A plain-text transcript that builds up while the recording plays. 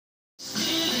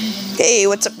Hey,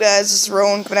 what's up guys, this is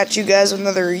Rowan coming at you guys with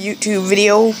another YouTube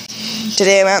video.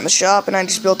 Today I'm out in the shop and I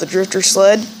just built a drifter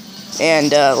sled,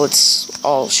 and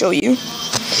I'll show you.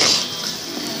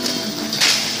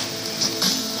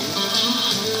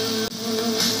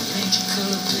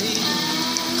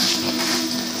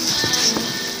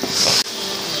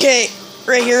 Okay,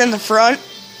 right here in the front,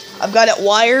 I've got it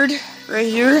wired right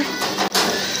here,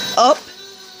 up,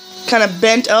 kind of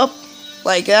bent up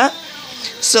like that,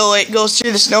 so it goes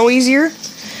through the snow easier.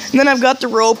 And then I've got the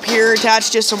rope here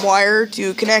attached to some wire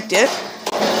to connect it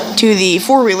to the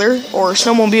four-wheeler or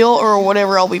snowmobile or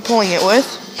whatever I'll be pulling it with.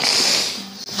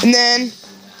 And then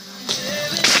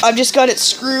I've just got it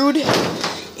screwed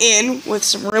in with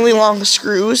some really long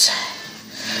screws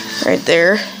right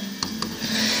there.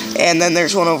 And then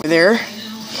there's one over there.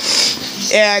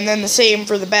 And then the same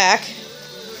for the back.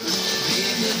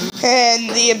 And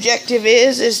the objective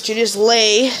is to just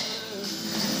lay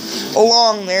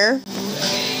along there,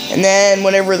 and then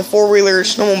whenever the four-wheeler or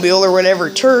snowmobile or whatever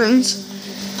turns,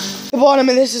 the bottom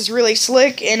of this is really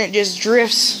slick and it just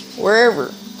drifts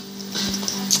wherever.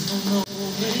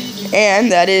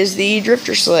 And that is the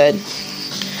drifter sled.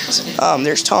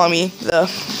 There's Tommy the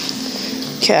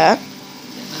cat,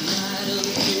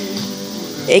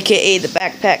 aka the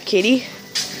backpack kitty.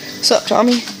 What's up,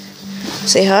 Tommy?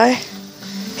 Say hi.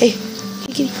 Hey,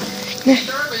 kitty. Come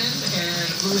here.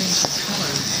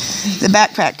 The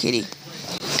backpack kitty.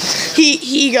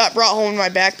 He got brought home in my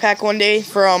backpack one day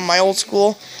from my old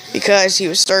school because he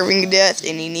was starving to death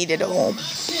and he needed a home.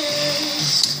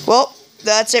 Well,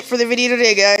 that's it for the video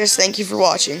today, guys. Thank you for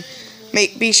watching.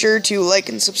 Be sure to like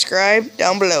and subscribe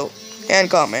down below and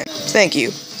comment. Thank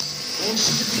you.